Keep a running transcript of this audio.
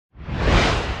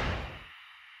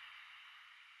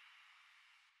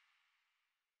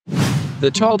The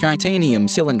tall titanium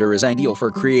cylinder is ideal for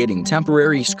creating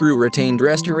temporary screw-retained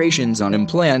restorations on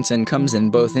implants and comes in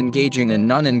both engaging and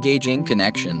non-engaging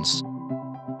connections.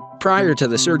 Prior to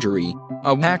the surgery,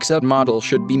 a wax-up model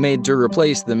should be made to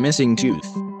replace the missing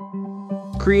tooth.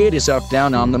 Create a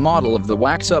suck-down on the model of the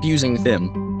wax-up using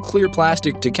thin, clear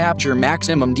plastic to capture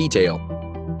maximum detail.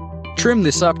 Trim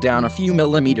the suck-down a few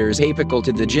millimeters apical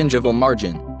to the gingival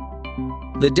margin.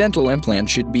 The dental implant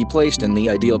should be placed in the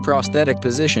ideal prosthetic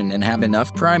position and have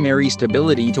enough primary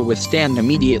stability to withstand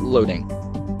immediate loading.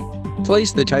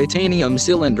 Place the titanium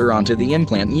cylinder onto the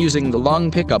implant using the long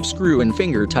pickup screw and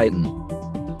finger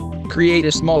tighten. Create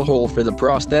a small hole for the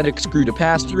prosthetic screw to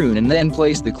pass through and then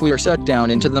place the clear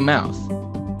suck-down into the mouth.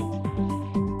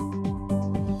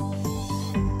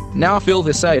 Now fill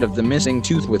the site of the missing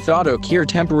tooth with auto-cure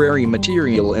temporary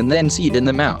material and then seat in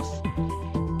the mouth.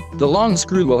 The long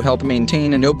screw will help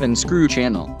maintain an open screw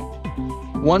channel.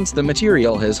 Once the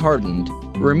material has hardened,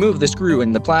 remove the screw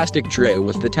in the plastic tray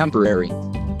with the temporary.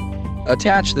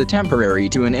 Attach the temporary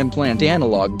to an implant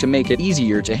analog to make it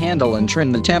easier to handle and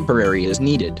trim the temporary as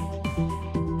needed.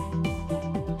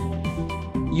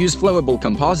 Use flowable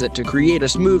composite to create a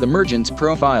smooth emergence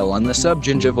profile on the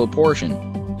subgingival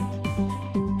portion.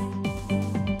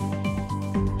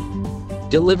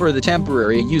 Deliver the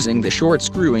temporary using the short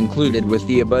screw included with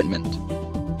the abutment.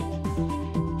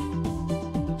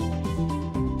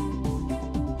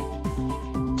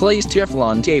 Place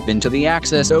Teflon tape into the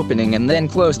access opening and then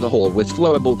close the hole with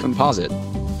flowable composite.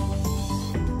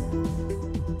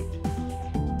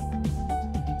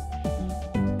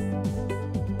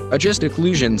 Adjust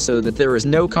occlusion so that there is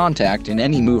no contact in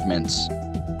any movements.